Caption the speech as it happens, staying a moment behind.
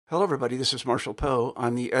Hello, everybody. This is Marshall Poe.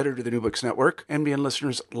 I'm the editor of the New Books Network. NBN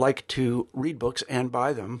listeners like to read books and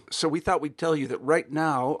buy them. So we thought we'd tell you that right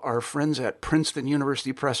now, our friends at Princeton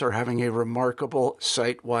University Press are having a remarkable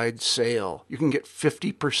site-wide sale. You can get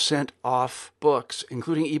 50% off books,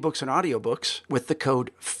 including ebooks and audiobooks, with the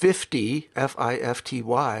code 50,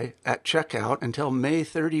 F-I-F-T-Y, at checkout until May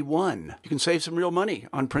 31. You can save some real money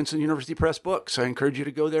on Princeton University Press books. I encourage you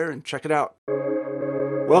to go there and check it out.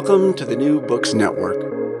 Welcome to the New Books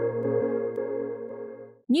Network.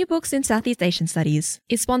 New Books in Southeast Asian Studies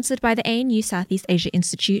is sponsored by the ANU Southeast Asia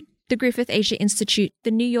Institute, the Griffith Asia Institute,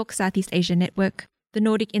 the New York Southeast Asia Network, the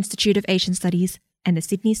Nordic Institute of Asian Studies, and the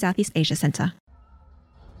Sydney Southeast Asia Centre.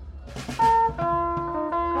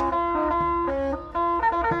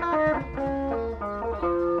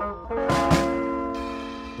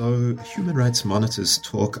 Though human rights monitors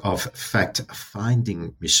talk of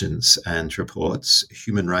fact-finding missions and reports,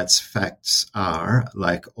 human rights facts are,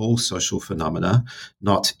 like all social phenomena,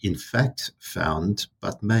 not in fact found,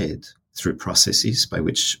 but made through processes by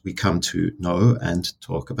which we come to know and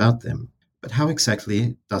talk about them. But how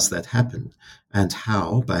exactly does that happen? And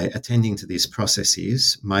how, by attending to these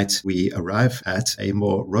processes, might we arrive at a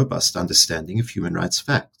more robust understanding of human rights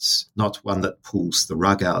facts? Not one that pulls the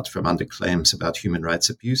rug out from under claims about human rights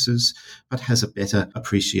abuses, but has a better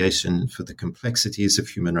appreciation for the complexities of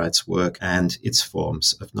human rights work and its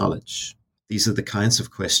forms of knowledge. These are the kinds of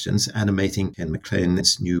questions animating Ken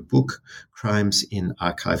McLean's new book, Crimes in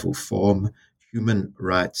Archival Form, Human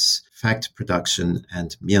Rights, Fact Production,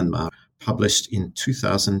 and Myanmar, published in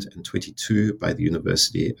 2022 by the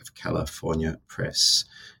University of California Press.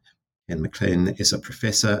 Ken McLean is a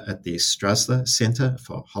professor at the Strassler Center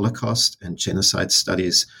for Holocaust and Genocide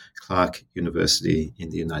Studies, Clark University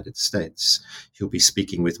in the United States. He'll be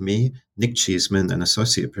speaking with me, Nick Cheesman, an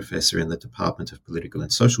associate professor in the Department of Political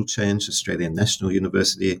and Social Change, Australian National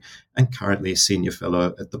University, and currently senior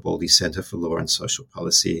fellow at the Baldy Center for Law and Social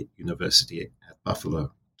Policy, University at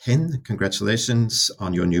Buffalo. Ken, congratulations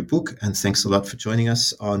on your new book, and thanks a lot for joining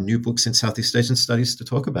us on New Books in Southeast Asian Studies to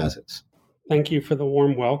talk about it. Thank you for the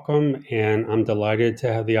warm welcome, and I'm delighted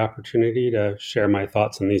to have the opportunity to share my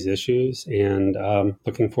thoughts on these issues, and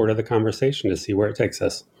looking forward to the conversation to see where it takes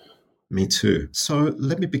us. Me too. So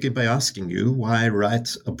let me begin by asking you, why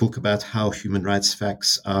write a book about how human rights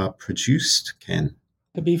facts are produced, Ken?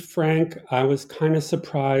 To be frank, I was kind of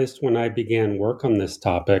surprised when I began work on this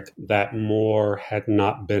topic that more had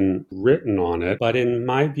not been written on it. But in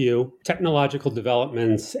my view, technological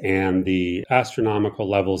developments and the astronomical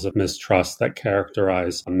levels of mistrust that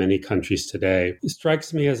characterize many countries today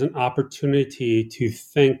strikes me as an opportunity to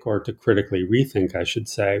think, or to critically rethink, I should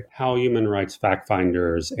say, how human rights fact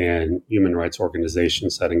finders and human rights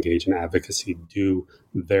organizations that engage in advocacy do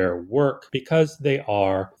their work, because they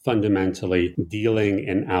are fundamentally dealing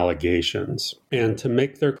in allegations. And to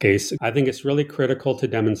make their case, I think it's really critical to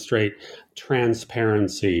demonstrate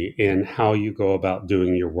transparency in how you go about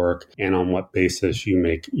doing your work and on what basis you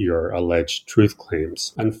make your alleged truth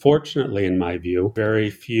claims. Unfortunately, in my view, very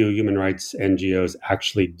few human rights NGOs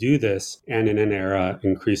actually do this, and in an era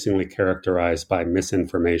increasingly characterized by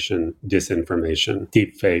misinformation, disinformation,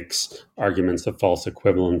 deepfakes, arguments of false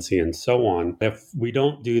equivalency, and so on. If we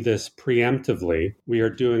don't do this preemptively, we are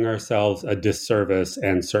doing ourselves a disservice,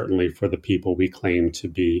 and certainly for the people we claim to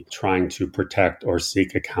be trying to protect or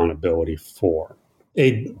seek accountability for.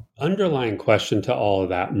 A underlying question to all of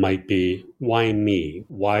that might be, why me?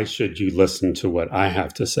 Why should you listen to what I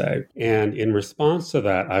have to say? And in response to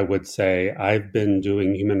that, I would say I've been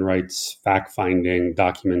doing human rights fact-finding,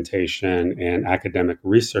 documentation, and academic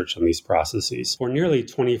research on these processes for nearly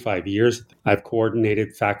 25 years. I've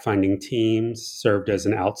coordinated fact-finding teams, served as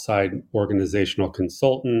an outside organizational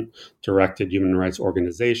consultant, directed human rights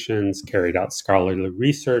organizations, carried out scholarly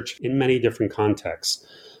research in many different contexts.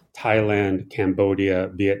 Thailand, Cambodia,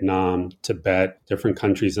 Vietnam, Tibet, different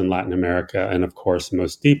countries in Latin America, and of course,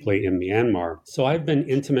 most deeply in Myanmar. So I've been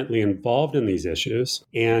intimately involved in these issues,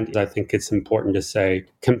 and I think it's important to say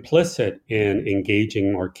complicit in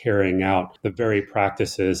engaging or carrying out the very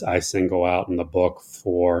practices I single out in the book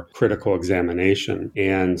for critical examination.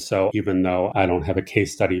 And so even though I don't have a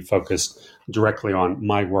case study focused directly on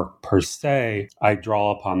my work per se, I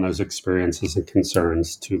draw upon those experiences and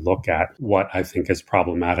concerns to look at what I think is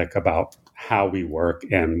problematic about how we work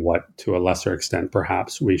and what, to a lesser extent,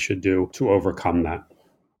 perhaps we should do to overcome that.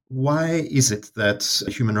 Why is it that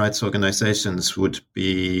human rights organizations would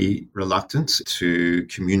be reluctant to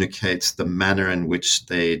communicate the manner in which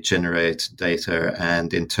they generate data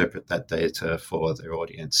and interpret that data for their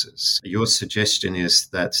audiences? Your suggestion is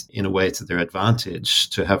that, in a way, to their advantage,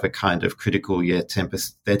 to have a kind of critical yet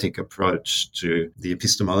empathetic approach to the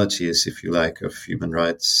epistemologies, if you like, of human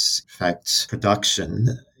rights fact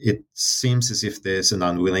production. It seems as if there's an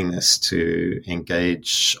unwillingness to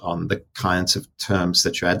engage on the kinds of terms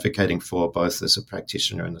that you're advocating for, both as a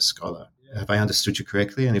practitioner and a scholar. Have I understood you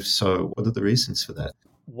correctly? And if so, what are the reasons for that?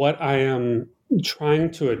 What I am trying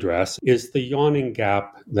to address is the yawning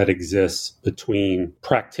gap that exists between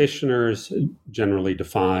practitioners, generally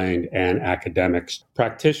defined, and academics.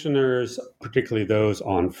 Practitioners, particularly those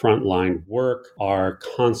on frontline work, are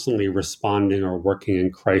constantly responding or working in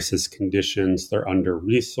crisis conditions. They're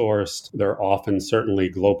under-resourced. They're often, certainly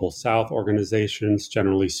global South organizations,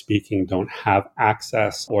 generally speaking, don't have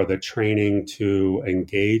access or the training to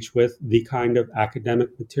engage with the kind of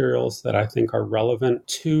academic materials that I think are relevant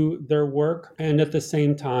to their work. And at the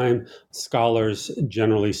same time, scholars,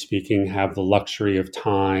 generally speaking, have the luxury of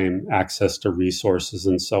time, access to resources,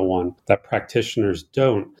 and so on, that practitioners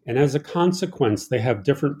don't. And as a consequence, they have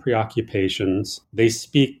different preoccupations. They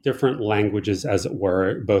speak different languages, as it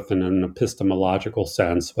were, both in an epistemological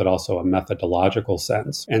sense, but also a methodological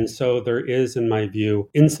sense. And so there is, in my view,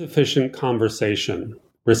 insufficient conversation,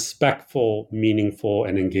 respectful, meaningful,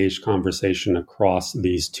 and engaged conversation across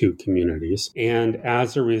these two communities. And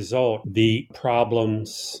as a result, the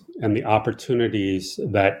problems and the opportunities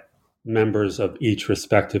that members of each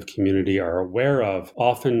respective community are aware of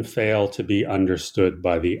often fail to be understood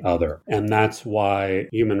by the other. And that's why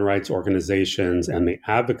human rights organizations and the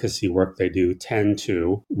advocacy work they do tend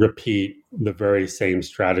to repeat the very same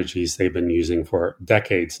strategies they've been using for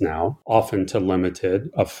decades now, often to limited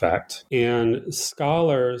effect. And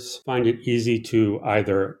scholars find it easy to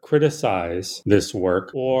either criticize this work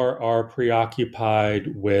or are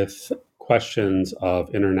preoccupied with questions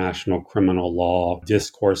of international criminal law,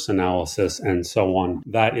 discourse analysis, and so on.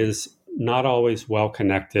 That is not always well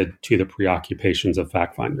connected to the preoccupations of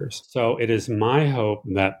fact finders. So it is my hope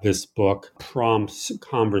that this book prompts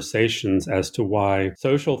conversations as to why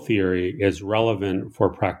social theory is relevant for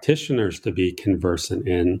practitioners to be conversant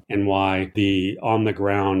in, and why the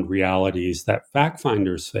on-the-ground realities that fact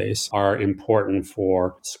finders face are important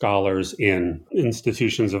for scholars in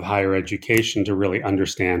institutions of higher education to really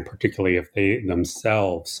understand, particularly if they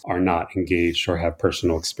themselves are not engaged or have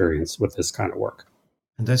personal experience with this kind of work.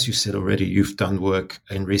 And as you said already, you've done work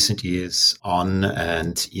in recent years on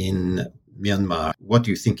and in Myanmar. What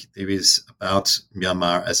do you think there is about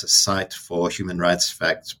Myanmar as a site for human rights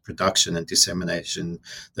fact production and dissemination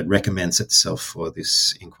that recommends itself for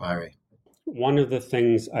this inquiry? One of the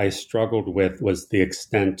things I struggled with was the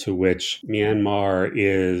extent to which Myanmar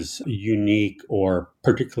is unique or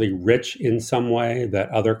particularly rich in some way that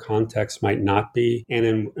other contexts might not be, and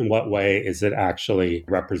in what way is it actually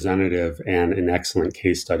representative and an excellent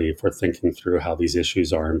case study for thinking through how these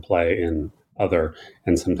issues are in play in other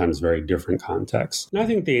and sometimes very different contexts. And I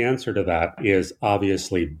think the answer to that is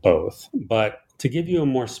obviously both, but to give you a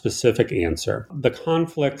more specific answer, the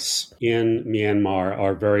conflicts in Myanmar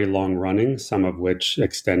are very long-running, some of which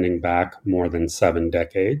extending back more than 7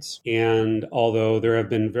 decades. And although there have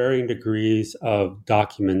been varying degrees of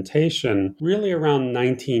documentation, really around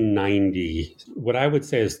 1990, what I would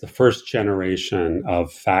say is the first generation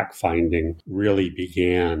of fact-finding really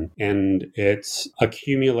began. And it's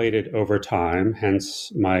accumulated over time,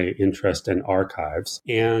 hence my interest in archives.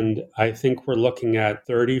 And I think we're looking at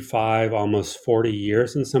 35, almost 40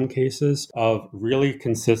 years in some cases of really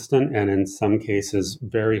consistent and in some cases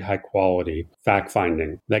very high quality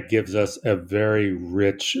fact-finding that gives us a very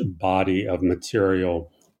rich body of material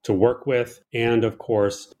to work with, and of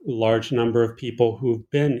course, large number of people who've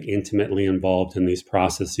been intimately involved in these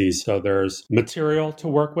processes. So there's material to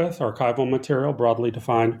work with, archival material broadly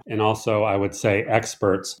defined, and also I would say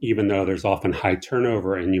experts, even though there's often high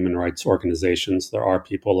turnover in human rights organizations, there are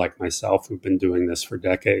people like myself who've been doing this for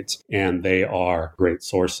decades, and they are great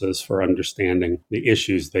sources for understanding the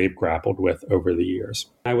issues they've grappled with over the years.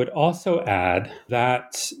 I would also add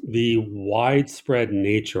that the widespread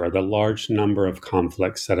nature, the large number of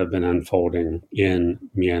conflicts that have been unfolding in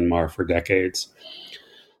Myanmar for decades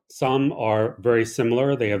Some are very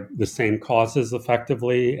similar. They have the same causes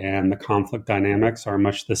effectively, and the conflict dynamics are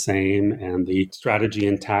much the same, and the strategy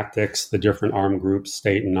and tactics the different armed groups,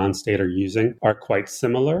 state and non-state, are using are quite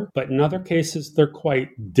similar. But in other cases, they're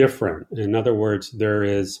quite different. In other words, there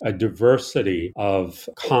is a diversity of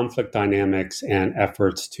conflict dynamics and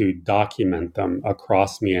efforts to document them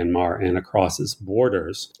across Myanmar and across its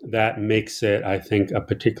borders that makes it, I think, a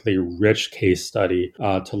particularly rich case study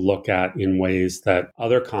to look at in ways that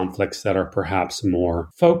other conflicts that are perhaps more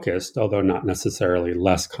focused, although not necessarily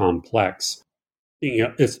less complex,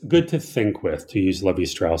 it's good to think with, to use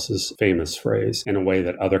Levi-Strauss's famous phrase, in a way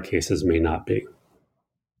that other cases may not be.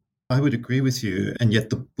 I would agree with you, and yet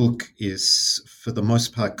the book is, for the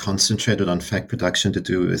most part, concentrated on fact production to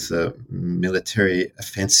do with the military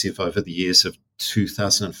offensive over the years of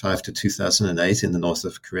 2005 to 2008 in the north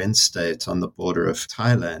of Karen State on the border of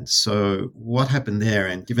Thailand. So what happened there?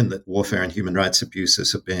 And given that warfare and human rights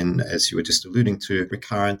abuses have been, as you were just alluding to,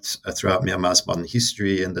 recurrent throughout Myanmar's modern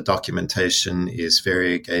history, and the documentation is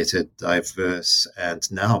variegated, diverse,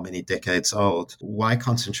 and now many decades old, why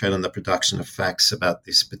concentrate on the production of facts about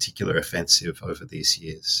this particular offensive over these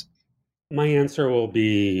years? My answer will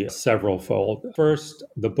be several-fold. First,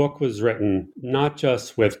 the book was written not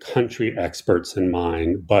just with country experts in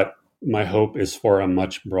mind, but my hope is for a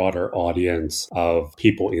much broader audience of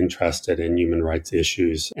people interested in human rights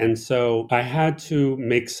issues. And so I had to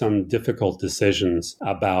make some difficult decisions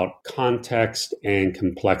about context and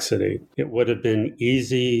complexity. It would have been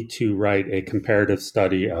easy to write a comparative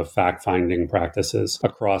study of fact-finding practices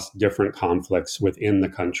across different conflicts within the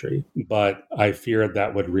country, but I feared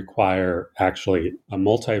that would require actually a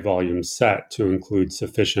multi-volume set to include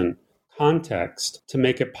sufficient context to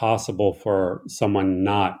make it possible for someone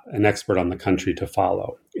not an expert on the country to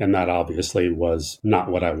follow. And that obviously was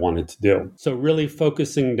not what I wanted to do. So really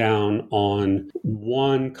focusing down on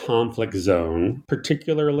one conflict zone,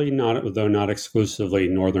 particularly though not exclusively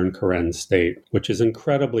northern Karen State, which is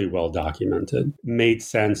incredibly well documented, made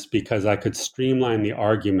sense because I could streamline the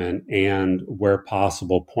argument and, where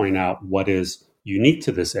possible, point out what is unique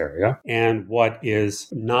to this area and what is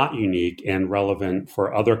not unique and relevant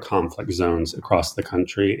for other conflict zones across the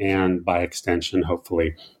country and, by extension,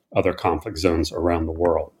 hopefully, other conflict zones around the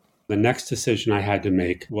world. The next decision I had to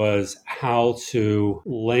make was how to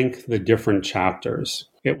link the different chapters.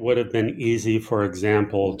 It would have been easy, for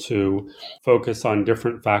example, to focus on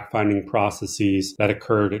different fact-finding processes that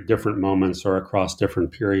occurred at different moments or across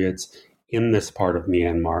different periods in this part of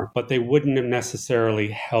Myanmar, but they wouldn't have necessarily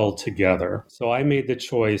held together. So I made the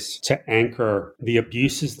choice to anchor the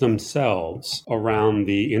abuses themselves around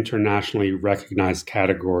the internationally recognized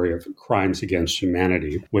category of crimes against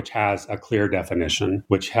humanity, which has a clear definition,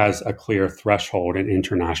 which has a clear threshold in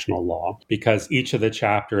international law, because each of the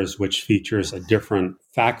chapters, which features a different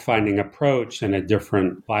fact-finding approach and a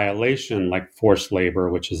different violation, like forced labor,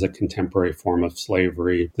 which is a contemporary form of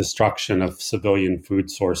slavery, destruction of civilian food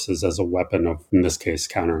sources as a weapon of, in this case,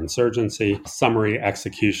 counterinsurgency, summary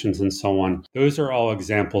executions, and so on. Those are all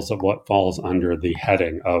examples of what falls under the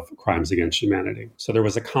heading of crimes against humanity. So there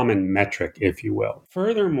was a common metric, if you will.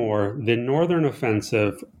 Furthermore, the Northern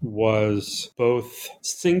Offensive was both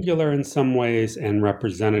singular in some ways and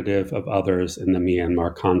representative of others in the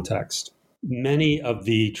Myanmar context. Many of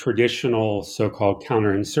the traditional so-called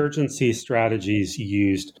counterinsurgency strategies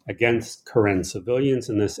used against Karen civilians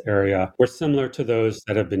in this area were similar to those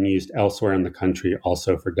that have been used elsewhere in the country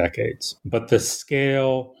also for decades. But the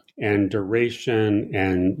scale and duration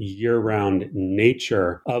and year-round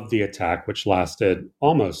nature of the attack, which lasted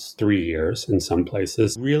almost 3 years in some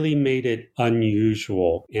places, really made it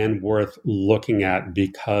unusual and worth looking at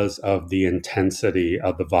because of the intensity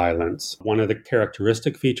of the violence. One of the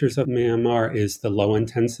characteristic features of Myanmar is the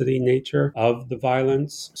low-intensity nature of the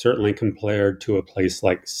violence, certainly compared to a place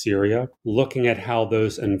like Syria, looking at how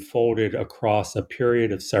those unfolded across a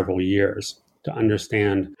period of several years, to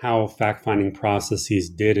understand how fact-finding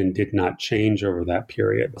processes did and did not change over that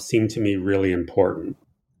period seemed to me really important.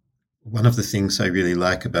 One of the things I really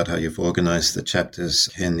like about how you've organized the chapters,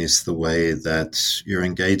 Ken, is the way that you're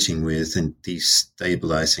engaging with and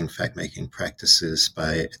destabilizing fact-making practices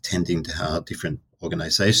by attending to how different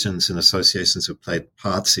organizations and associations have played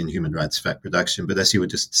parts in human rights fact production. But as you were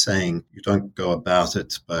just saying, you don't go about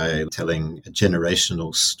it by telling a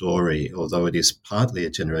generational story, although it is partly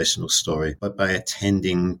a generational story, but by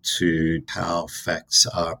attending to how facts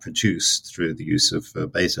are produced through the use of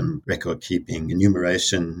verbatim record keeping,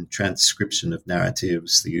 enumeration, transcription of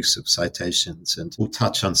narratives, the use of citations. And we'll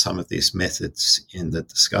touch on some of these methods in the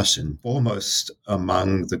discussion. Foremost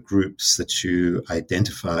among the groups that you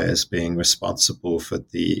identify as being responsible responsible for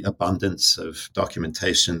the abundance of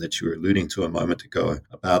documentation that you were alluding to a moment ago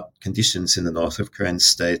about conditions in the north of Karen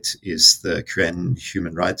State is the Karen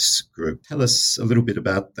Human Rights Group. Tell us a little bit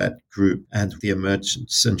about that group and the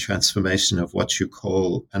emergence and transformation of what you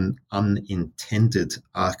call an unintended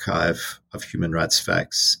archive of human rights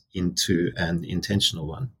facts into an intentional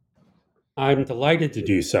one. I'm delighted to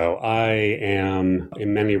do so. I am,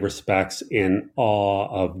 in many respects, in awe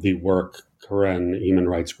of the work Karen Human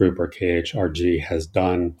Rights Group, or KHRG, has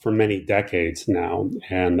done for many decades now,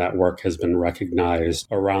 and that work has been recognized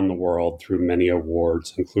around the world through many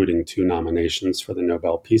awards, including 2 nominations for the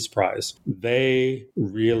Nobel Peace Prize. They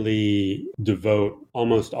really devote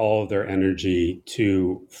almost all of their energy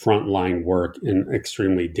to frontline work in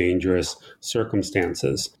extremely dangerous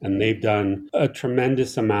circumstances. And they've done a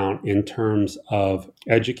tremendous amount in terms of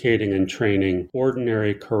educating and training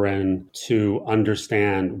ordinary Karen to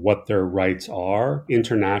understand what their rights are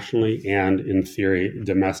internationally and, in theory,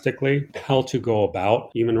 domestically, how to go about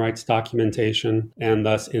human rights documentation, and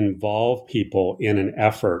thus involve people in an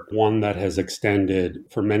effort, one that has extended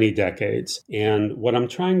for many decades. And what I'm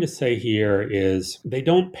trying to say here is they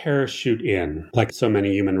don't parachute in like so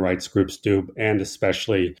many human rights groups do, and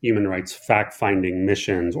especially human rights fact-finding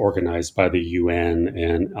missions organized by the UN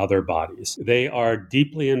and other bodies. They are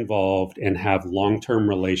deeply involved and have long-term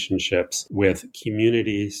relationships with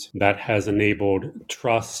communities that has enabled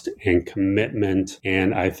trust and commitment,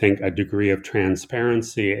 and I think a degree of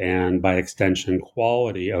transparency and, by extension,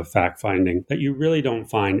 quality of fact-finding that you really don't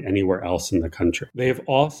find anywhere else in the country. They have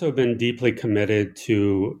also been deeply committed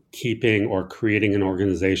to keeping or creating an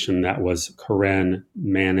organization that was Karen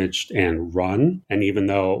managed and run. And even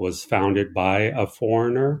though it was founded by a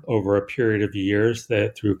foreigner over a period of years,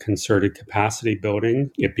 that through concerted capacity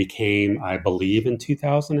building, it became, I believe, in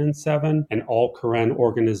 2007, an all Karen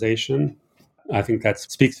organization. I think that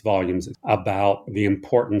speaks volumes about the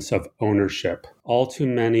importance of ownership. All too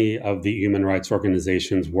many of the human rights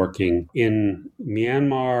organizations working in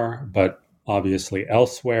Myanmar, but obviously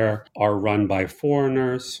elsewhere, are run by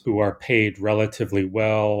foreigners who are paid relatively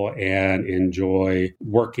well and enjoy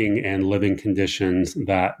working and living conditions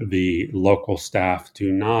that the local staff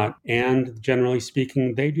do not. And generally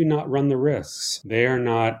speaking, they do not run the risks. They are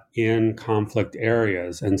not in conflict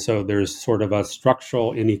areas. And so there's sort of a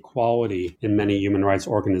structural inequality in many human rights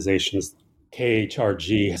organizations.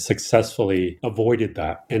 KHRG has successfully avoided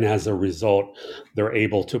that. And as a result, they're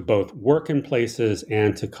able to both work in places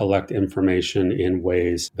and to collect information in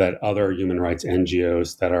ways that other human rights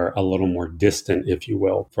NGOs that are a little more distant, if you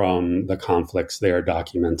will, from the conflicts they are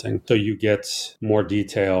documenting. So you get more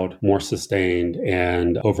detailed, more sustained,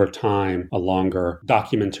 and over time, a longer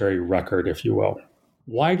documentary record, if you will.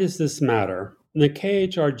 Why does this matter? In the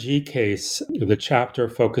KHRG case, the chapter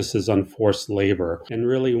focuses on forced labor, and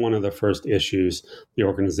really one of the first issues the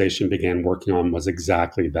organization began working on was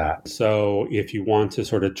exactly that. So if you want to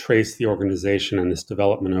sort of trace the organization and its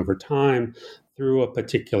development over time through a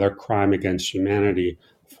particular crime against humanity,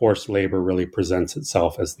 forced labor really presents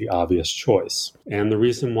itself as the obvious choice. And the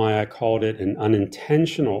reason why I called it an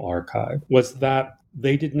unintentional archive was that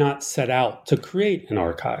they did not set out to create an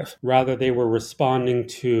archive. Rather, they were responding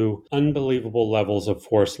to unbelievable levels of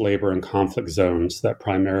forced labor in conflict zones that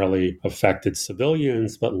primarily affected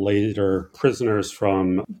civilians, but later prisoners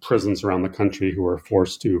from prisons around the country who were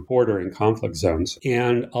forced to quarter in conflict zones.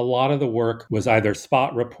 And a lot of the work was either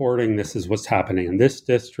spot reporting, this is what's happening in this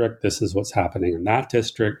district, this is what's happening in that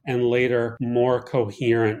district, and later more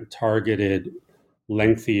coherent, targeted,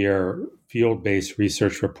 lengthier, field-based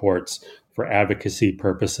research reports for advocacy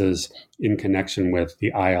purposes in connection with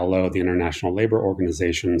the ILO, the International Labor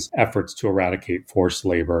Organization's efforts to eradicate forced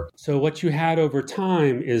labor. So what you had over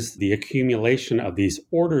time is the accumulation of these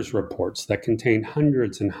orders reports that contain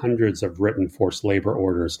hundreds and hundreds of written forced labor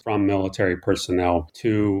orders from military personnel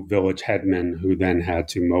to village headmen who then had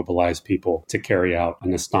to mobilize people to carry out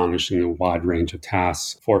an astonishingly wide range of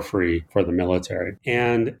tasks for free for the military.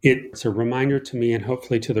 And it's a reminder to me and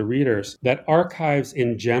hopefully to the readers that archives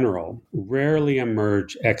in general rarely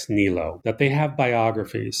emerge ex nihilo, that they have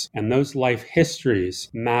biographies, and those life histories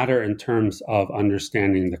matter in terms of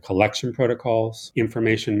understanding the collection protocols,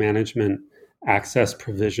 information management, access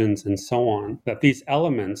provisions, and so on, that these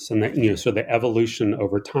elements and that, so the evolution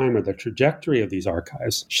over time or the trajectory of these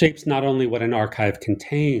archives shapes not only what an archive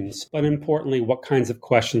contains, but importantly, what kinds of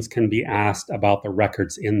questions can be asked about the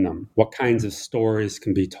records in them, what kinds of stories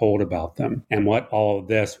can be told about them, and what all of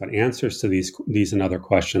this, what answers to these and other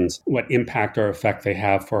questions, what impact or effect they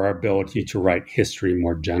have for our ability to write history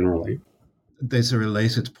more generally. There's a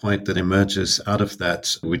related point that emerges out of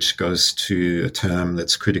that, which goes to a term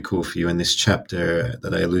that's critical for you in this chapter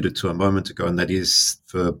that I alluded to a moment ago, and that is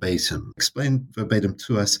verbatim. Explain verbatim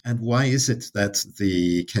to us, and why is it that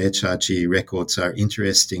the KHRG records are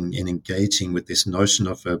interesting in engaging with this notion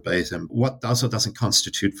of verbatim? What does or doesn't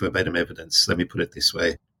constitute verbatim evidence? Let me put it this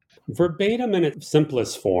way. Verbatim in its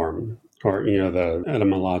simplest form, or the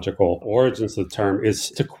etymological origins of the term,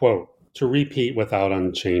 is to quote, to repeat without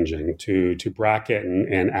unchanging, to bracket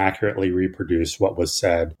and accurately reproduce what was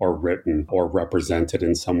said or written or represented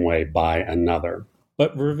in some way by another.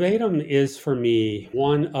 But verbatim is, for me,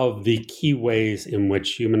 one of the key ways in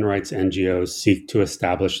which human rights NGOs seek to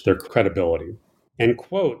establish their credibility. And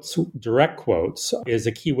quotes, direct quotes, is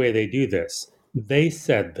a key way they do this. They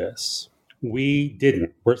said this. We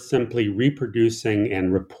didn't. We're simply reproducing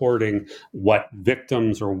and reporting what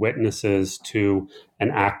victims or witnesses to an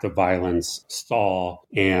act of violence saw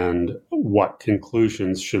and what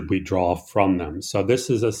conclusions should we draw from them. So this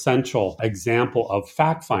is an essential example of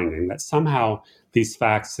fact-finding, that somehow these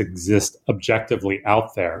facts exist objectively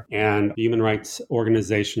out there. And the human rights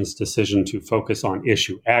organization's decision to focus on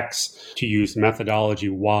issue X, to use methodology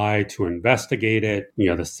Y to investigate it,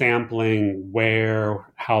 the sampling, where,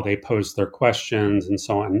 how they pose their questions, and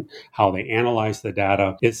so on, how they analyze the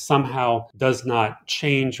data, it somehow does not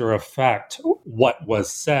change or affect what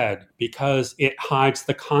was said, because it hides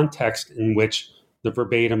the context in which the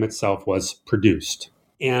verbatim itself was produced.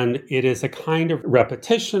 And it is a kind of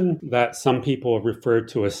repetition that some people have referred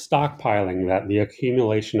to as stockpiling, that the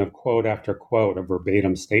accumulation of quote after quote, a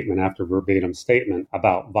verbatim statement after verbatim statement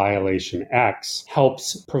about violation X,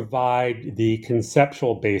 helps provide the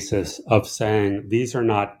conceptual basis of saying these are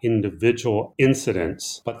not individual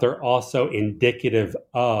incidents, but they're also indicative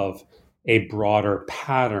of a broader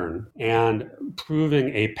pattern. And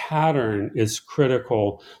proving a pattern is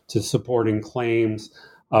critical to supporting claims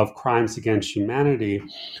of crimes against humanity,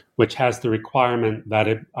 which has the requirement that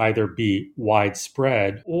it either be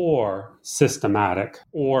widespread or systematic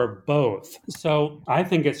or both. So I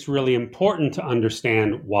think it's really important to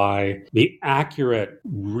understand why the accurate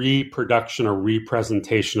reproduction or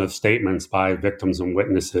representation of statements by victims and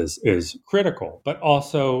witnesses is critical, but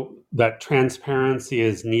also that transparency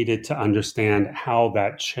is needed to understand how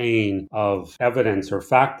that chain of evidence or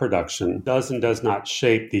fact production does and does not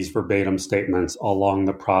shape these verbatim statements along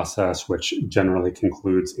the process, which generally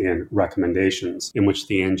concludes in recommendations, in which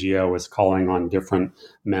the NGO is calling on different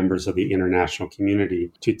members of the international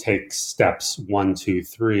community to take steps 1, 2,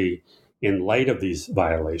 3 in light of these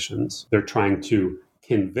violations. They're trying to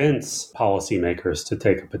convince policymakers to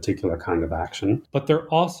take a particular kind of action, but they're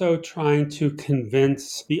also trying to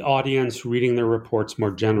convince the audience reading their reports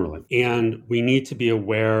more generally. And we need to be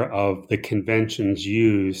aware of the conventions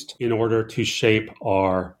used in order to shape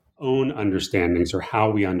our own understandings, or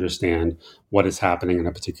how we understand what is happening in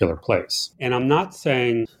a particular place. And I'm not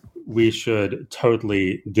saying we should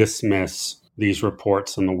totally dismiss these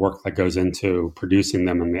reports and the work that goes into producing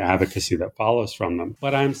them and the advocacy that follows from them.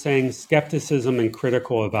 But I'm saying skepticism and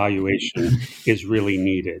critical evaluation is really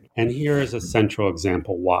needed. And here is a central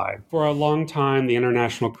example why. For a long time, the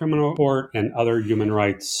International Criminal Court and other human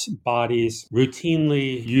rights bodies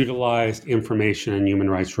routinely utilized information in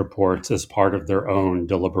human rights reports as part of their own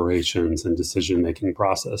deliberations and decision-making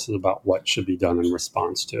processes about what should be done in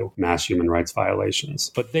response to mass human rights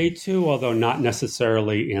violations. But they too, although not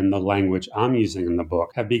necessarily in the language I'm using in the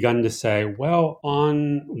book, have begun to say, well,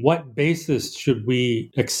 on what basis should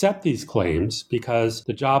we accept these claims? Because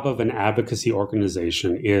the job of an advocacy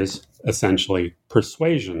organization is essentially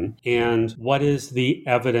persuasion. And what is the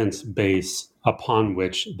evidence base upon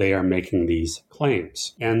which they are making these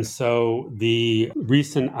claims? And so the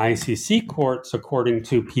recent ICC courts, according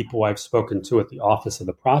to people I've spoken to at the Office of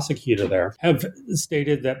the Prosecutor there, have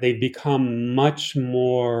stated that they've become much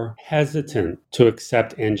more hesitant to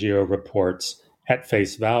accept NGO reports at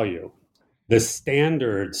face value. The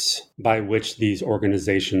standards by which these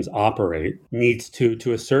organizations operate needs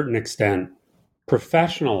to a certain extent,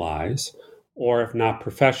 professionalize, or if not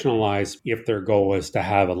professionalize, if their goal is to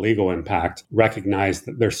have a legal impact, recognize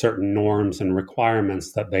that there's certain norms and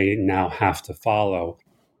requirements that they now have to follow.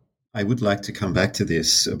 I would like to come back to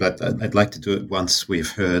this, but I'd like to do it once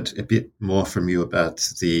we've heard a bit more from you about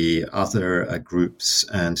the other groups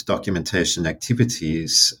and documentation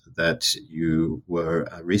activities that you were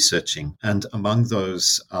researching. And among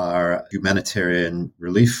those are humanitarian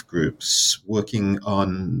relief groups working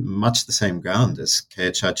on much the same ground as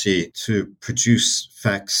KHRG to produce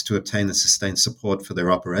facts to obtain and sustain support for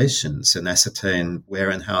their operations and ascertain where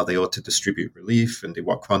and how they ought to distribute relief and in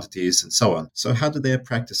what quantities and so on. So how do their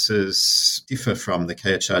practices differ from the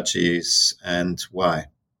KHRG's and why?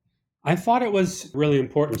 I thought it was really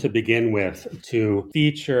important to begin with to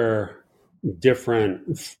feature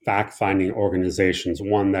different fact-finding organizations.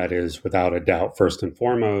 One that is, without a doubt, first and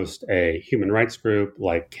foremost, a human rights group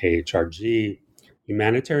like KHRG,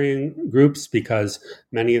 humanitarian groups, because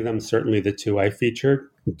many of them, certainly the two I featured,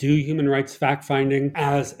 do human rights fact-finding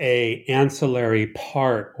as an ancillary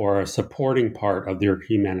part or a supporting part of their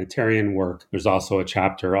humanitarian work. There's also a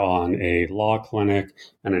chapter on a law clinic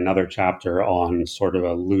and another chapter on sort of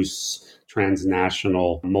a loose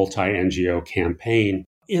transnational multi-NGO campaign.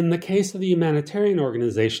 In the case of the humanitarian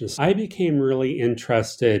organizations, I became really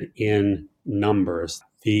interested in numbers.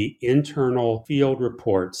 The internal field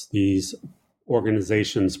reports these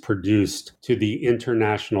organizations produced to the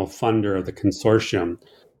international funder of the consortium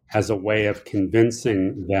as a way of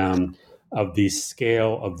convincing them of the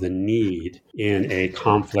scale of the need in a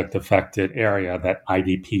conflict-affected area, that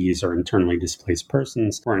IDPs or internally displaced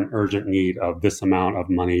persons were in urgent need of this amount of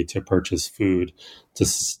money to purchase food to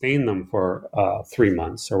sustain them for 3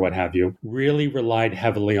 months or what have you, really relied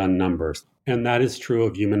heavily on numbers. And that is true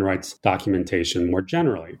of human rights documentation more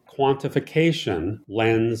generally. Quantification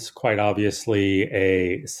lends, quite obviously,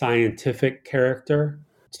 a scientific character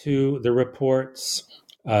to the reports,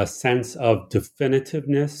 a sense of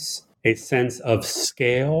definitiveness, a sense of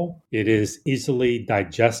scale. It is easily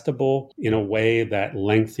digestible in a way that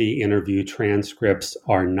lengthy interview transcripts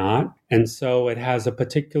are not. And so it has a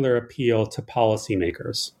particular appeal to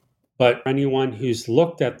policymakers. But anyone who's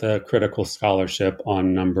looked at the critical scholarship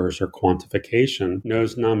on numbers or quantification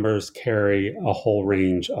knows numbers carry a whole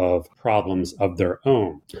range of problems of their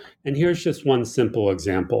own. And here's just one simple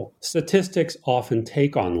example. Statistics often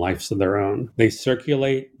take on lives of their own. They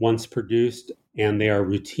circulate once produced, and they are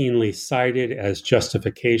routinely cited as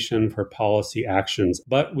justification for policy actions.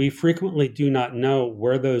 But we frequently do not know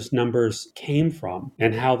where those numbers came from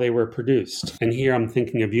and how they were produced. And here I'm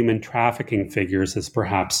thinking of human trafficking figures as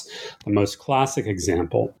perhaps the most classic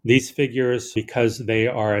example. These figures, because they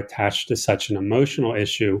are attached to such an emotional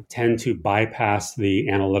issue, tend to bypass the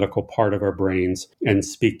analytical part of our brains and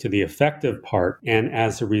speak to the affective part. And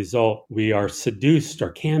as a result, we are seduced, or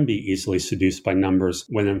can be easily seduced, by numbers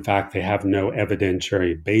when in fact they have no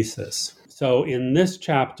evidentiary basis. So in this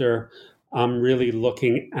chapter, I'm really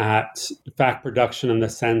looking at fact production in the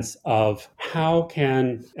sense of how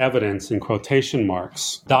can evidence, in quotation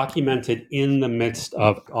marks, documented in the midst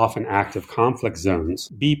of often active conflict zones,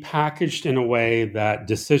 be packaged in a way that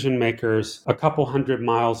decision makers a couple hundred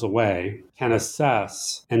miles away can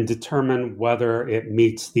assess and determine whether it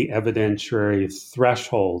meets the evidentiary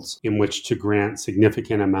thresholds in which to grant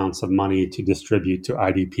significant amounts of money to distribute to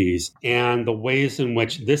IDPs, and the ways in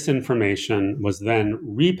which this information was then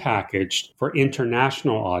repackaged for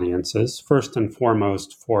international audiences, first and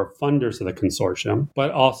foremost for funders of the consortium, but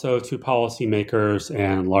also to policymakers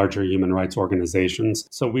and larger human rights organizations.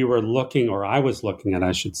 So we were looking, or I was looking at,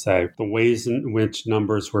 I should say, the ways in which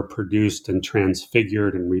numbers were produced and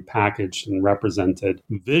transfigured and repackaged and represented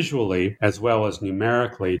visually as well as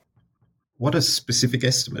numerically. What are specific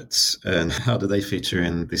estimates and how do they feature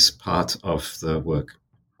in this part of the work?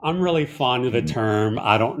 I'm really fond of the term.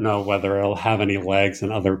 I don't know whether it'll have any legs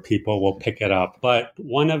and other people will pick it up. But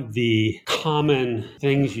one of the common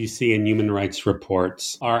things you see in human rights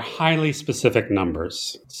reports are highly specific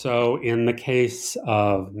numbers. So in the case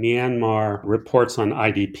of Myanmar reports on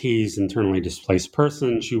IDPs, internally displaced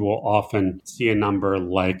persons, you will often see a number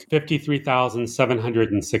like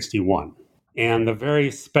 53,761. And the very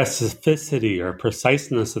specificity or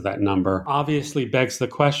preciseness of that number obviously begs the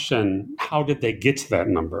question, how did they get to that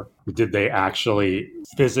number? Did they actually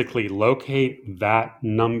physically locate that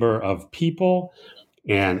number of people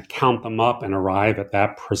and count them up and arrive at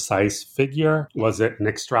that precise figure? Was it an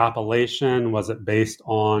extrapolation? Was it based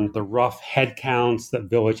on the rough head counts that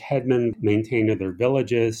village headmen maintained of their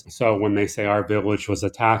villages? So when they say our village was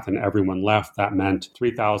attacked and everyone left, that meant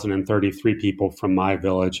 3,033 people from my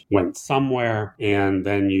village went somewhere, and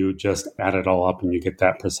then you just add it all up and you get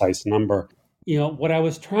that precise number. What I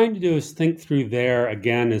was trying to do is think through there,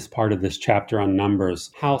 again, as part of this chapter on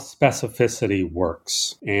numbers, how specificity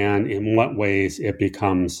works and in what ways it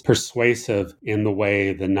becomes persuasive in the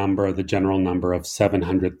way the general number of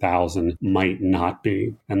 700,000 might not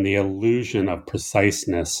be, and the illusion of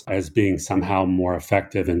preciseness as being somehow more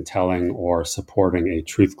effective in telling or supporting a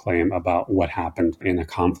truth claim about what happened in a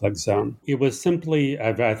conflict zone. It was simply,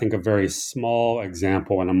 I think, a very small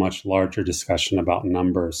example in a much larger discussion about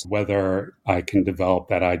numbers. Whether I can develop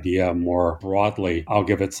that idea more broadly, I'll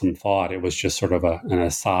give it some thought. It was just sort of an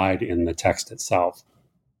aside in the text itself.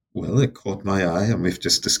 Well, it caught my eye and we've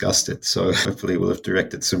just discussed it. So hopefully we'll have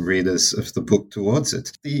directed some readers of the book towards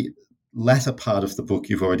it. The latter part of the book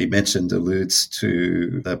you've already mentioned alludes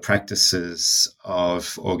to the practices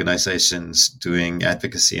of organizations doing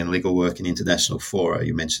advocacy and legal work in international fora.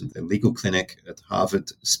 You mentioned the legal clinic at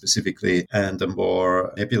Harvard specifically, and a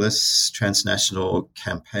more nebulous transnational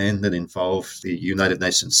campaign that involved the United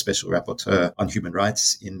Nations Special Rapporteur on Human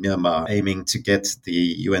Rights in Myanmar, aiming to get the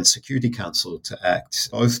UN Security Council to act,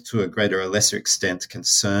 both to a greater or lesser extent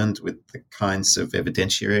concerned with the kinds of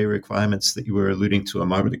evidentiary requirements that you were alluding to a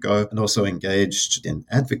moment ago, and also engaged in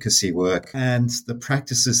advocacy work. And the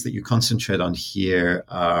practices that you concentrate on here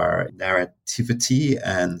are narrativity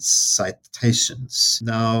and citations.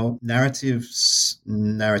 Now, narrativity,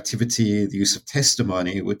 the use of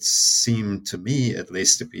testimony would seem to me at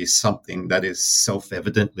least to be something that is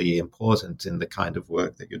self-evidently important in the kind of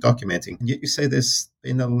work that you're documenting. And yet you say there's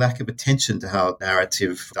been a lack of attention to how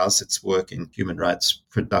narrative does its work in human rights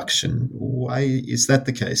production. Why is that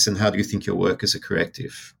the case, and how do you think your work is a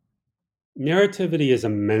corrective? Narrativity is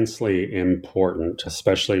immensely important,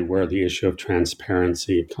 especially where the issue of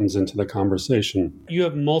transparency comes into the conversation. You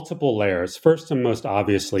have multiple layers. First and most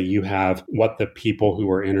obviously, you have what the people who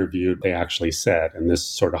were interviewed, they actually said. And this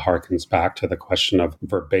sort of harkens back to the question of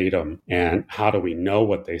verbatim and how do we know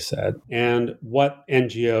what they said? And what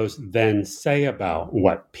NGOs then say about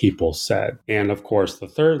what people said. And of course, the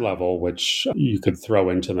third level, which you could throw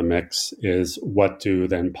into the mix, is what do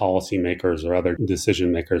then policymakers or other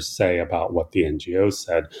decision makers say about what the NGOs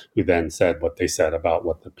said, who then said what they said about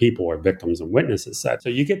what the people or victims and witnesses said. So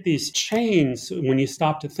you get these chains when you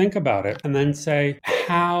stop to think about it and then say,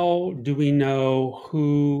 how do we know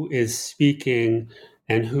who is speaking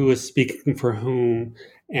and who is speaking for whom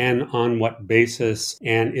and on what basis?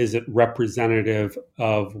 And is it representative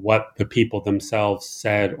of what the people themselves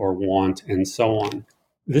said or want, and so on?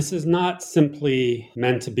 This is not simply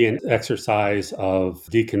meant to be an exercise of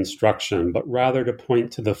deconstruction, but rather to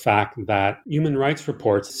point to the fact that human rights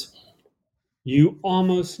reports, you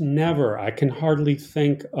almost never, I can hardly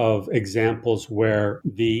think of examples where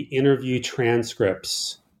the interview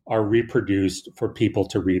transcripts are reproduced for people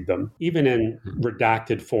to read them, even in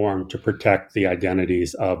redacted form to protect the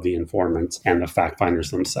identities of the informants and the fact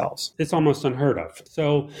finders themselves. It's almost unheard of.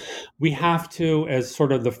 So we have to, as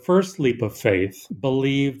sort of the first leap of faith,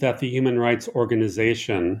 believe that the human rights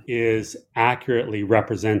organization is accurately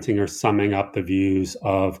representing or summing up the views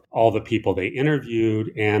of all the people they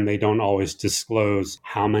interviewed, and they don't always disclose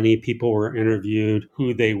how many people were interviewed,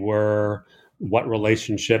 who they were, what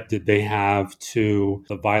relationship did they have to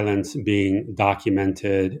the violence being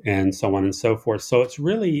documented, and so on and so forth. So it's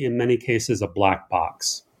really, in many cases, a black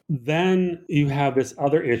box. Then you have this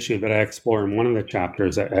other issue that I explore in one of the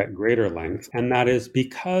chapters at greater length, and that is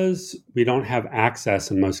because we don't have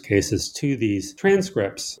access in most cases to these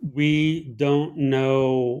transcripts, we don't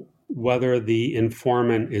know whether the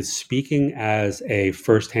informant is speaking as a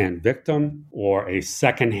first-hand victim or a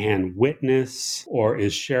second-hand witness, or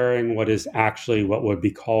is sharing what is actually what would be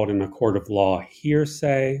called in a court of law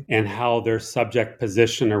hearsay, and how their subject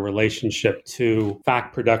position or relationship to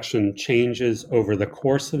fact production changes over the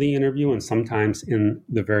course of the interview and sometimes in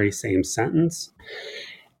the very same sentence.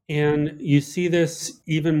 And you see this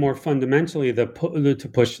even more fundamentally, to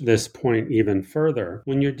push this point even further,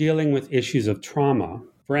 when you're dealing with issues of trauma.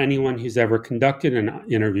 For anyone who's ever conducted an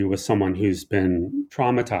interview with someone who's been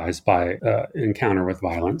traumatized by encounter with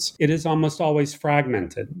violence, it is almost always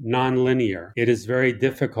fragmented, nonlinear. It is very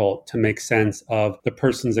difficult to make sense of the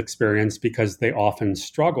person's experience because they often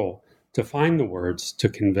struggle to find the words to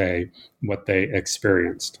convey what they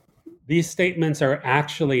experienced. These statements are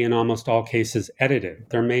actually, in almost all cases, edited.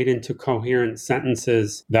 They're made into coherent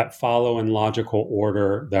sentences that follow in logical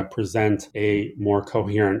order, that present a more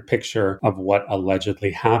coherent picture of what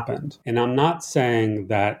allegedly happened. And I'm not saying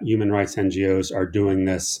that human rights NGOs are doing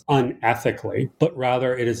this unethically, but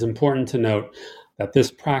rather it is important to note that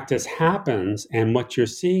this practice happens, and what you're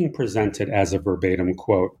seeing presented as a verbatim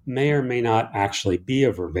quote may or may not actually be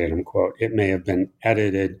a verbatim quote. It may have been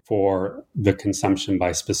edited for the consumption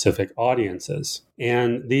by specific audiences.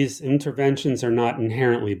 And these interventions are not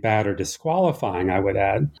inherently bad or disqualifying, I would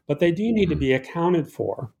add, but they do need to be accounted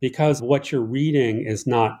for, because what you're reading is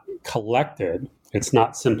not collected. It's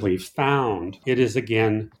not simply found. It is,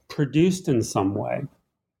 again, produced in some way.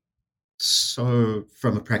 So,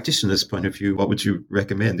 from a practitioner's point of view, what would you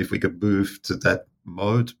recommend if we could move to that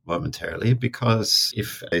mode momentarily? Because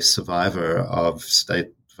if a survivor of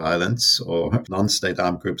state violence or non-state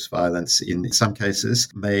armed groups violence in some cases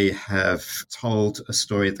may have told a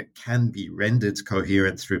story that can be rendered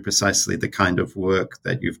coherent through precisely the kind of work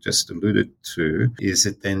that you've just alluded to, is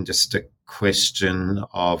it then just a question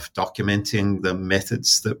of documenting the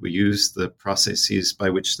methods that we use, the processes by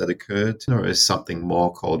which that occurred, or is something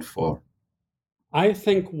more called for? I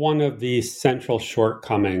think one of the central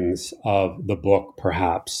shortcomings of the book,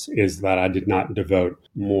 perhaps, is that I did not devote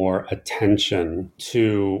more attention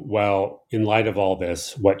to, well, in light of all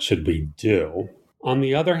this, what should we do? On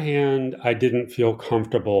the other hand, I didn't feel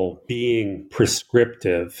comfortable being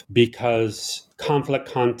prescriptive because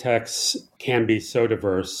conflict contexts can be so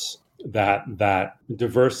diverse that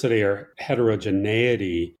diversity or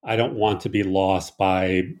heterogeneity, I don't want to be lost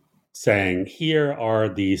by saying, here are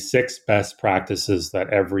the 6 best practices that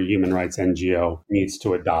every human rights NGO needs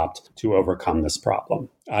to adopt to overcome this problem.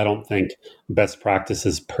 I don't think best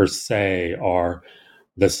practices per se are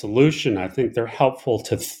the solution. I think they're helpful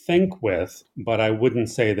to think with, but I wouldn't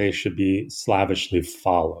say they should be slavishly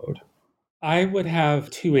followed. I would have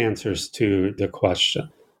 2 answers to the question.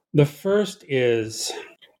 The first is,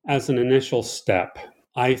 as an initial step,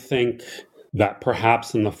 I think that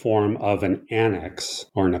perhaps in the form of an annex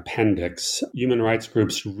or an appendix, human rights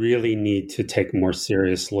groups really need to take more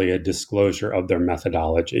seriously a disclosure of their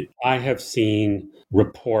methodology. I have seen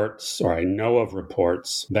reports, or I know of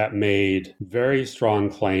reports, that made very strong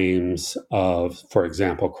claims of, for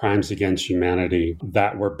example, crimes against humanity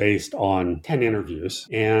that were based on 10 interviews.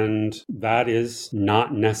 And that is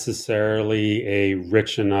not necessarily a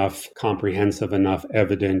rich enough, comprehensive enough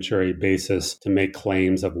evidentiary basis to make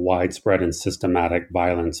claims of widespread and systematic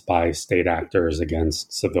violence by state actors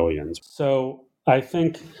against civilians. So I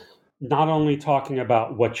think not only talking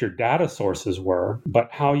about what your data sources were, but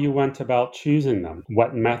how you went about choosing them.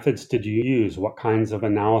 What methods did you use? What kinds of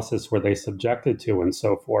analysis were they subjected to, and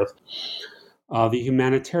so forth. The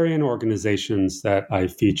humanitarian organizations that I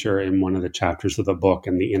feature in one of the chapters of the book,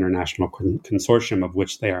 and the international consortium of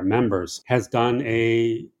which they are members, has done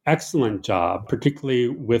an excellent job, particularly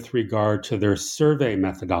with regard to their survey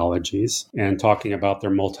methodologies and talking about their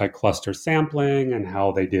multi-cluster sampling and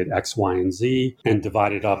how they did X, Y, and Z and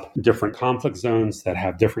divided up different conflict zones that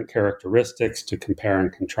have different characteristics to compare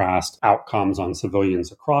and contrast outcomes on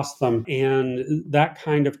civilians across them. And that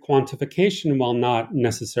kind of quantification, while not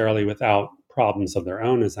necessarily without problems of their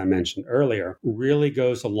own, as I mentioned earlier, really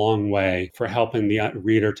goes a long way for helping the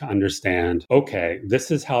reader to understand, okay,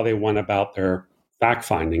 this is how they went about their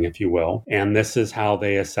fact-finding, if you will, and this is how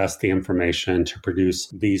they assess the information to produce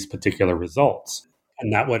these particular results.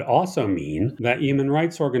 And that would also mean that human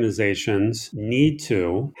rights organizations need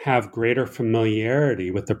to have greater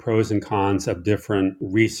familiarity with the pros and cons of different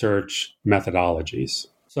research methodologies.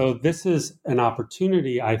 So this is an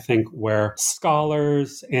opportunity, I think, where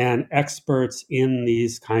scholars and experts in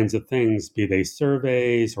these kinds of things, be they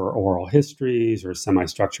surveys or oral histories or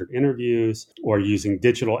semi-structured interviews or using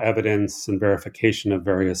digital evidence and verification of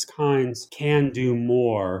various kinds, can do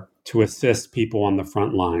more to assist people on the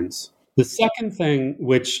front lines. The second thing,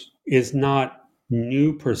 which is not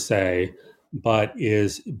new per se, but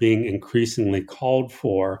is being increasingly called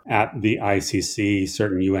for at the ICC,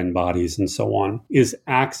 certain UN bodies, and so on, is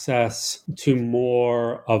access to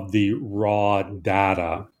more of the raw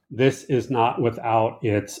data. This is not without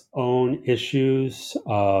its own issues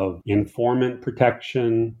of informant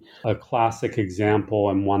protection. A classic example,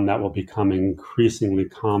 and one that will become increasingly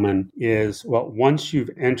common, is, well, once you've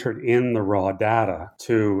entered in the raw data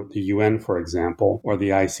to the UN, for example, or the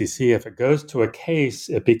ICC, if it goes to a case,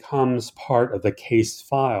 it becomes part of the case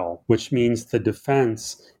file, which means the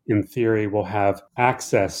defense, in theory, will have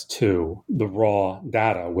access to the raw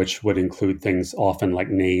data, which would include things often like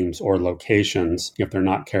names or locations. If they're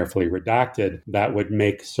not carefully redacted, that would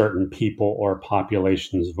make certain people or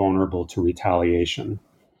populations vulnerable to retaliation.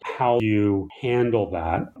 How you handle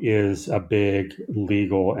that is a big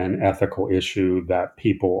legal and ethical issue that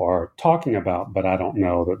people are talking about, but I don't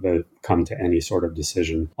know that they've come to any sort of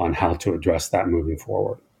decision on how to address that moving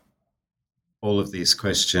forward. all of these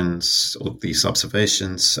questions, all of these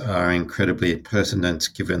observations are incredibly pertinent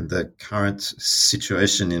given the current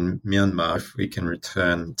situation in Myanmar. If we can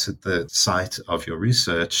return to the site of your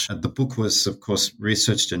research, the book was, of course,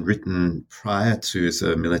 researched and written prior to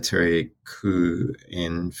the military coup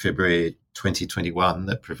in February 2021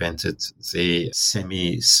 that prevented the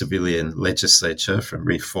semi-civilian legislature from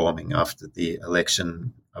reforming after the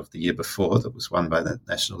election of the year before that was won by the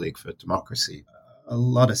National League for Democracy. A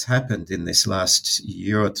lot has happened in this last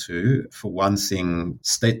year or two. For one thing,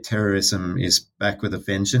 state terrorism is back with a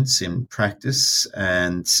vengeance in practice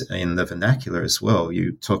and in the vernacular as well.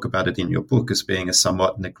 You talk about it in your book as being a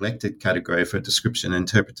somewhat neglected category for description and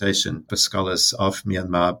interpretation for scholars of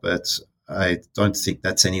Myanmar, but I don't think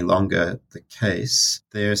that's any longer the case.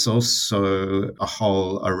 There's also a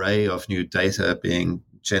whole array of new data being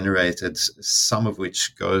generated, some of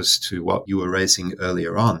which goes to what you were raising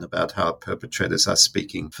earlier on about how perpetrators are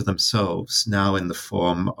speaking for themselves, now in the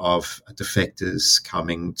form of defectors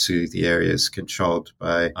coming to the areas controlled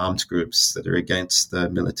by armed groups that are against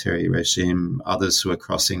the military regime, others who are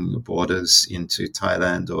crossing borders into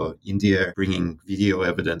Thailand or India, bringing video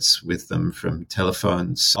evidence with them from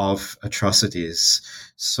telephones of atrocities.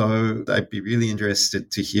 So I'd be really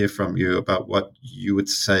interested to hear from you about what you would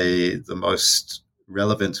say the most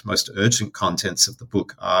relevant, most urgent contents of the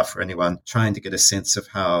book are for anyone trying to get a sense of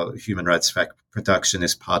how human rights fact production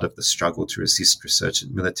is part of the struggle to resist research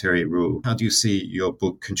and military rule. How do you see your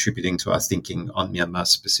book contributing to our thinking on Myanmar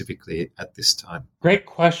specifically at this time? Great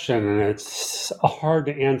question. And it's hard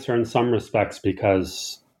to answer in some respects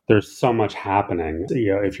because there's so much happening.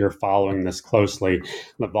 If you're following this closely,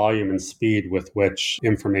 the volume and speed with which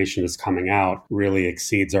information is coming out really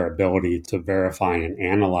exceeds our ability to verify and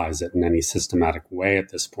analyze it in any systematic way at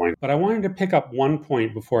this point. But I wanted to pick up one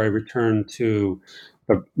point before I return to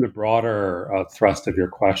the broader thrust of your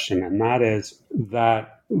question, and that is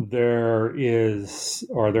that there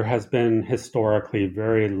has been historically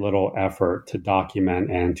very little effort to document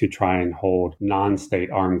and to try and hold non-state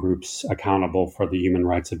armed groups accountable for the human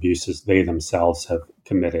rights abuses they themselves have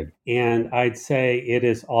committed. And I'd say it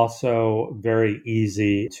is also very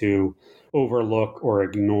easy to overlook or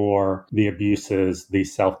ignore the abuses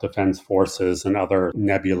these self-defense forces and other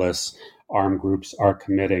nebulous armed groups are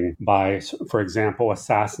committing by, for example,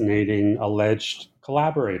 assassinating alleged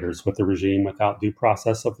collaborators with the regime without due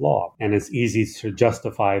process of law. And it's easy to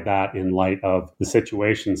justify that in light of the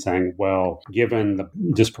situation, saying, well, given the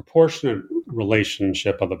disproportionate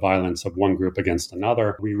relationship of the violence of one group against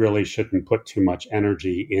another, we really shouldn't put too much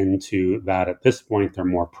energy into that at this point. There are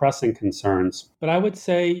more pressing concerns. But I would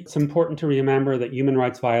say it's important to remember that human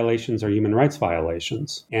rights violations are human rights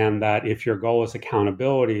violations, and that if your goal is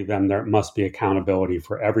accountability, then there must be accountability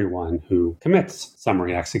for everyone who commits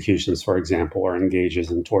summary executions, for example, or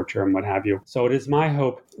engages in torture and what have you. So it is my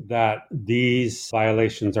hope that these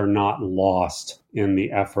violations are not lost in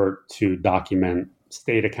the effort to document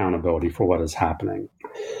state accountability for what is happening.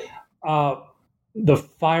 The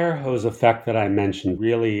fire hose effect that I mentioned,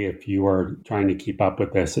 really, if you are trying to keep up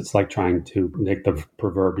with this, it's like trying to make the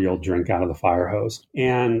proverbial drink out of the fire hose.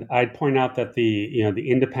 And I'd point out that the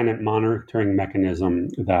independent monitoring mechanism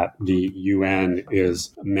that the UN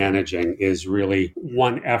is managing is really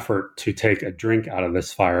one effort to take a drink out of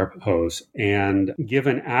this fire hose. And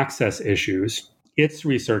given access issues, its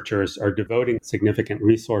researchers are devoting significant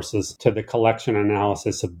resources to the collection and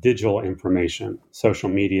analysis of digital information, social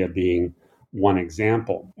media being one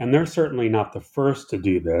example. And they're certainly not the first to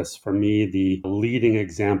do this. For me, the leading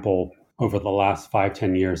example over the last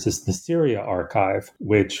 5-10 years is the Syria Archive,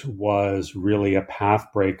 which was really a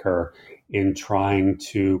pathbreaker in trying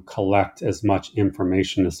to collect as much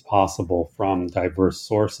information as possible from diverse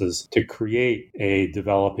sources to create a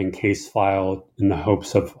developing case file in the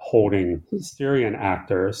hopes of holding Syrian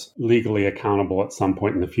actors legally accountable at some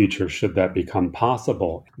point in the future, should that become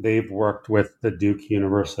possible. They've worked with the Duke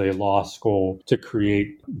University Law School to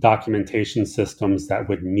create documentation systems that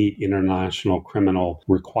would meet international criminal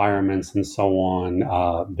requirements and so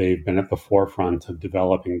on. They've been at the forefront of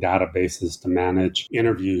developing databases to manage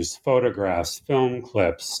interviews, photographs, film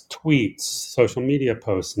clips, tweets, social media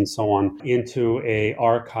posts, and so on into an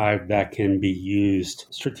archive that can be used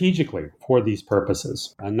strategically for these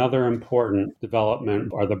purposes. Another important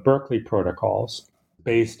development are the Berkeley protocols,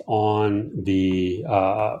 based on the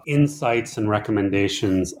insights and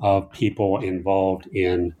recommendations of people involved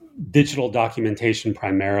in digital documentation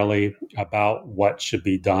primarily about what should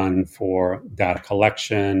be done for data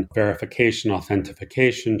collection, verification,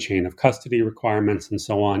 authentication, chain of custody requirements, and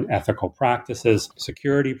so on, ethical practices,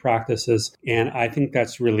 security practices. And I think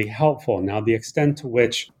that's really helpful. Now, the extent to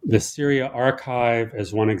which the Syria Archive,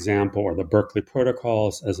 as one example, or the Berkeley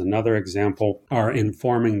Protocols, as another example, are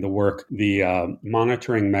informing the work the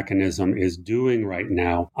monitoring mechanism is doing right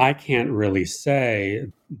now, I can't really say.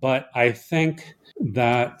 But I think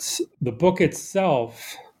that the book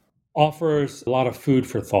itself offers a lot of food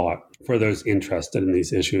for thought for those interested in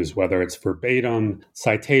these issues, whether it's verbatim,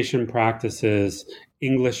 citation practices,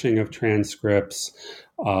 Englishing of transcripts.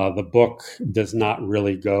 The book does not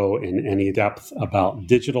really go in any depth about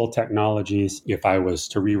digital technologies. If I was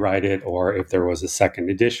to rewrite it, or if there was a second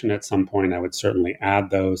edition at some point, I would certainly add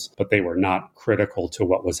those, but they were not critical to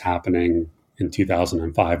what was happening in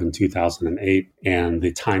 2005 and 2008, and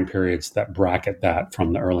the time periods that bracket that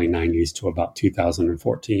from the early 90s to about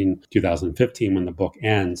 2014, 2015, when the book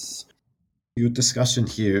ends. Your discussion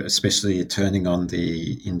here, especially turning on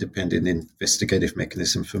the independent investigative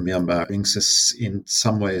mechanism for Myanmar, brings us in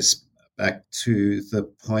some ways back to the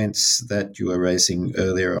points that you were raising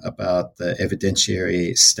earlier about the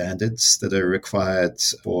evidentiary standards that are required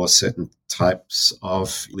for certain types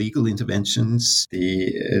of legal interventions,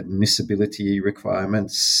 the admissibility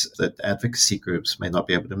requirements that advocacy groups may not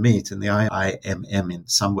be able to meet. And the IIMM, in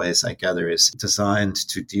some ways, I gather, is designed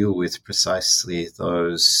to deal with precisely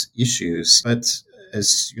those issues. But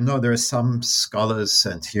as you know, there are some scholars,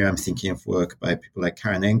 and here I'm thinking of work by people like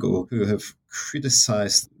Karen Engel, who have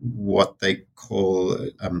criticized what they call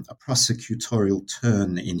a prosecutorial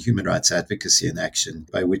turn in human rights advocacy and action,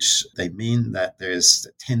 by which they mean that there's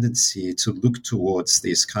a tendency to look towards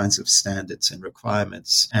these kinds of standards and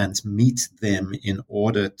requirements and meet them in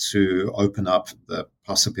order to open up the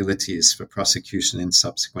possibilities for prosecution in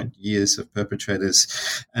subsequent years of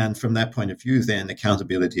perpetrators. And from that point of view, then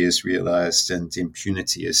accountability is realized and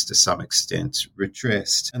impunity is to some extent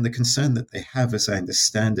redressed. And the concern that they have, as I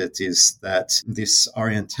understand it, is that this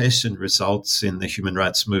orientation results in the human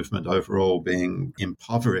rights movement overall being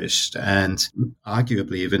impoverished and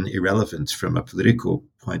arguably even irrelevant from a political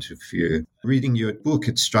point of view. Reading your book,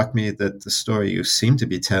 it struck me that the story you seem to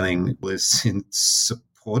be telling was in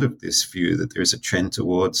support of this view that there is a trend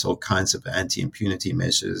towards all kinds of anti-impunity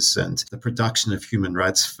measures and the production of human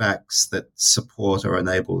rights facts that support or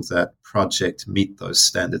enable that project meet those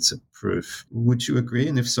standards of proof. Would you agree?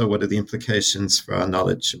 And if so, what are the implications for our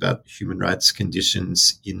knowledge about human rights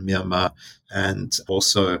conditions in Myanmar? And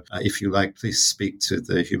also, if you like, please speak to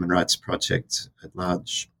the Human Rights Project at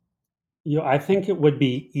large. I think it would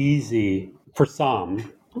be easy for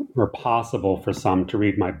some, or possible for some, to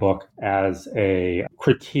read my book as a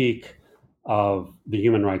critique of the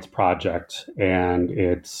Human Rights Project, and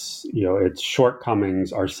its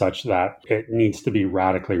shortcomings are such that it needs to be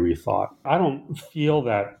radically rethought. I don't feel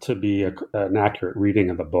that to be an accurate reading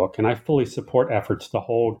of the book, and I fully support efforts to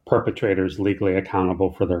hold perpetrators legally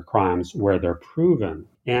accountable for their crimes where they're proven.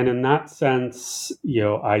 And in that sense,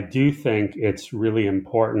 I do think it's really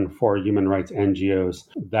important for human rights NGOs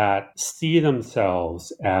that see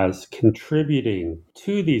themselves as contributing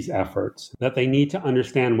to these efforts, that they need to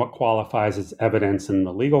understand what qualifies as evidence in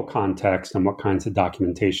the legal context and what kinds of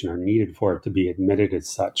documentation are needed for it to be admitted as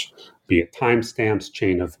such, be it timestamps,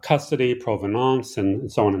 chain of custody, provenance,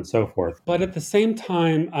 and so on and so forth. But at the same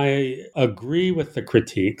time, I agree with the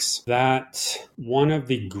critiques that one of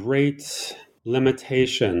the great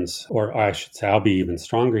limitations, or I should say, I'll be even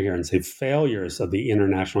stronger here and say failures of the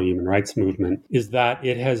international human rights movement, is that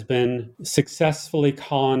it has been successfully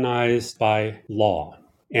colonized by law,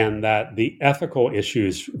 and that the ethical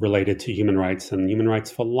issues related to human rights and human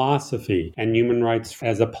rights philosophy and human rights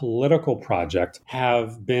as a political project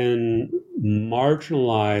have been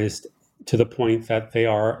marginalized to the point that they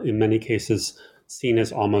are, in many cases, seen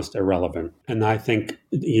as almost irrelevant. And I think,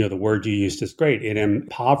 the word you used is great. It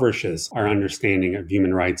impoverishes our understanding of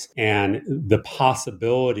human rights and the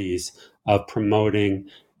possibilities of promoting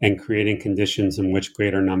and creating conditions in which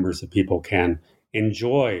greater numbers of people can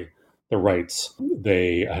enjoy the rights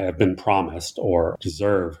they have been promised or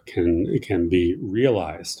deserve can be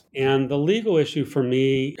realized. And the legal issue for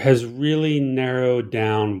me has really narrowed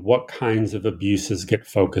down what kinds of abuses get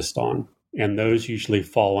focused on. And those usually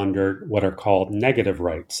fall under what are called negative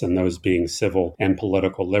rights, and those being civil and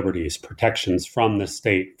political liberties, protections from the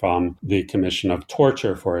state, from the commission of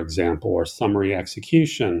torture, for example, or summary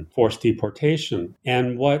execution, forced deportation.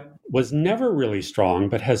 And what was never really strong,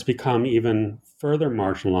 but has become even further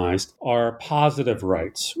marginalized, are positive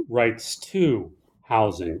rights, rights to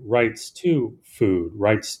housing, rights to food,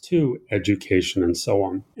 rights to education, and so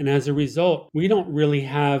on. And as a result, we don't really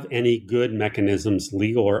have any good mechanisms,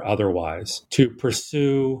 legal or otherwise, to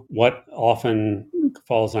pursue what often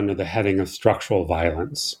falls under the heading of structural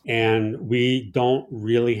violence. And we don't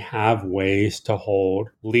really have ways to hold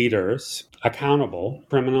leaders accountable,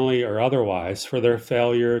 criminally or otherwise, for their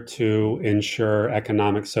failure to ensure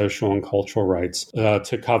economic, social, and cultural rights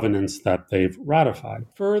to covenants that they've ratified.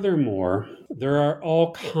 Furthermore, there are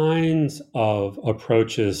all kinds of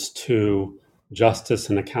approaches to justice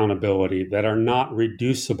and accountability that are not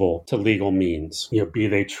reducible to legal means. Be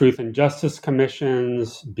they truth and justice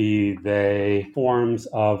commissions, be they forms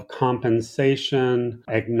of compensation,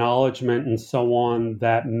 acknowledgement, and so on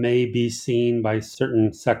that may be seen by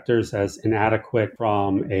certain sectors as inadequate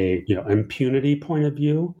from a impunity point of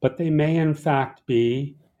view, but they may in fact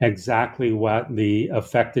be exactly what the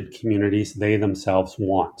affected communities they themselves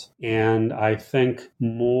want. And I think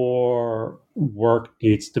more work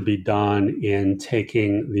needs to be done in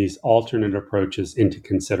taking these alternate approaches into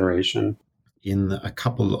consideration. In a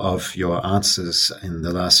couple of your answers in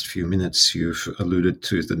the last few minutes, you've alluded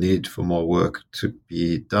to the need for more work to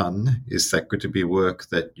be done. Is that going to be work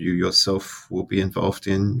that you yourself will be involved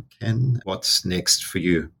in, Ken? What's next for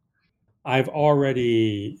you? I've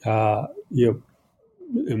already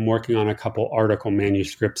am working on a couple article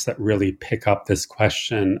manuscripts that really pick up this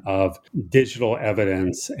question of digital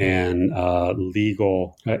evidence and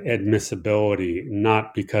legal admissibility,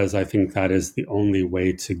 not because I think that is the only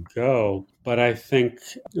way to go, but I think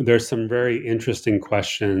there's some very interesting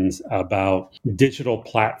questions about digital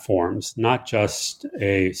platforms, not just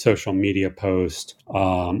a social media post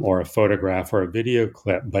or a photograph or a video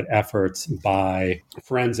clip, but efforts by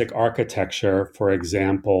forensic architecture, for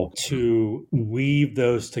example, to weave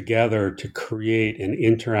those together to create an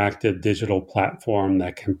interactive digital platform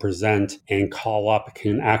that can present and call up,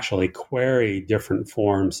 can actually query different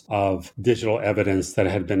forms of digital evidence that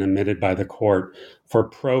had been admitted by the court for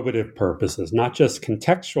probative purposes, not just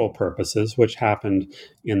contextual purposes, which happened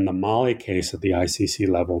in the Mali case at the ICC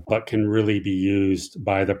level, but can really be used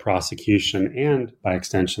by the prosecution and, by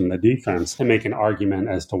extension, the defense to make an argument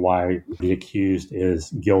as to why the accused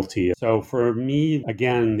is guilty. So for me,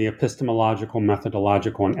 again, the epistemological,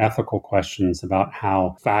 methodological, and ethical questions about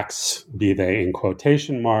how facts, be they in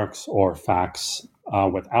quotation marks or facts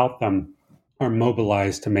without them, are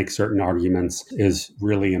mobilized to make certain arguments is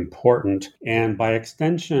really important. And by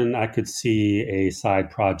extension, I could see a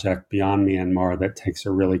side project beyond Myanmar that takes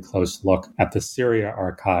a really close look at the Syria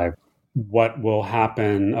archive. What will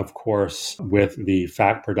happen, of course, with the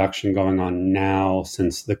fact production going on now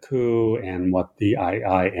since the coup and what the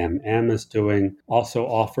IIMM is doing also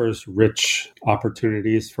offers rich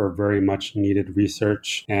opportunities for very much needed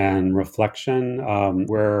research and reflection.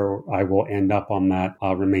 Where I will end up on that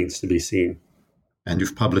remains to be seen. And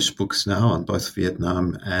you've published books now on both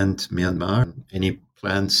Vietnam and Myanmar. Any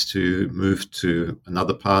plans to move to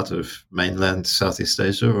another part of mainland Southeast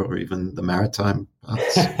Asia or even the maritime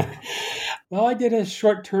parts? Well, I did a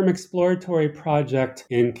short-term exploratory project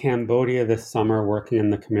in Cambodia this summer, working in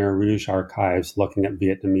the Khmer Rouge archives, looking at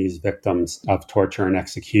Vietnamese victims of torture and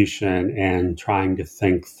execution and trying to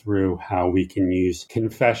think through how we can use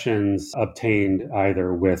confessions obtained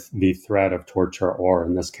either with the threat of torture or,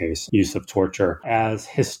 in this case, use of torture as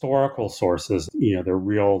historical sources. There are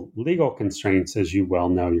real legal constraints, as you well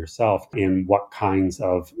know yourself, in what kinds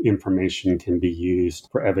of information can be used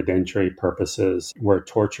for evidentiary purposes where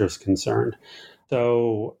torture is concerned.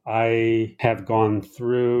 So I have gone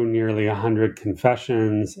through nearly 100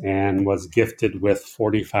 confessions and was gifted with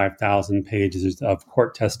 45,000 pages of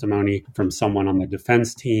court testimony from someone on the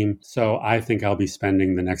defense team. So I think I'll be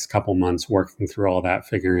spending the next couple months working through all that,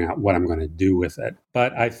 figuring out what I'm going to do with it.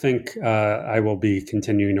 But I think I will be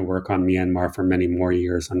continuing to work on Myanmar for many more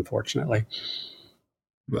years, unfortunately.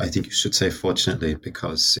 I think you should say fortunately,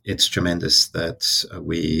 because it's tremendous that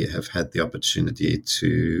we have had the opportunity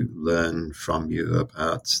to learn from you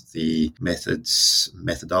about the methods,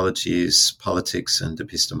 methodologies, politics, and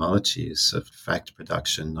epistemologies of fact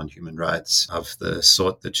production on human rights of the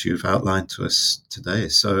sort that you've outlined to us today.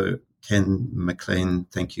 So, Ken McLean,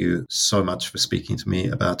 thank you so much for speaking to me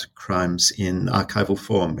about crimes in archival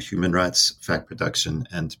form, human rights, fact production,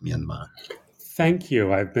 and Myanmar. Thank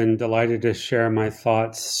you. I've been delighted to share my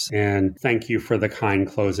thoughts, and thank you for the kind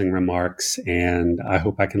closing remarks, and I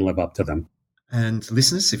hope I can live up to them. And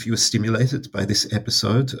listeners, if you were stimulated by this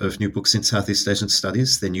episode of New Books in Southeast Asian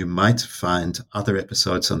Studies, then you might find other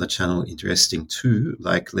episodes on the channel interesting too,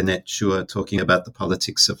 like Lynette Chua talking about the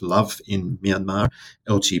politics of love in Myanmar,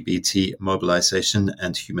 LGBT mobilization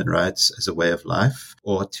and human rights as a way of life,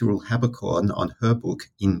 or Tyrrell Habercorn on her book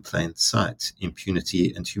In Plain Sight,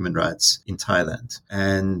 Impunity and Human Rights in Thailand.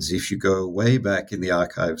 And if you go way back in the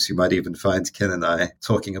archives, you might even find Ken and I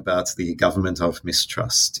talking about the government of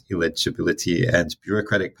mistrust, illegibility, and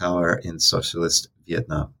bureaucratic power in socialist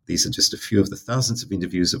Vietnam. These are just a few of the thousands of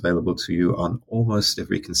interviews available to you on almost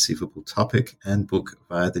every conceivable topic and book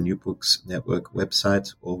via the New Books Network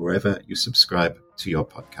website or wherever you subscribe to your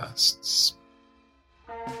podcasts.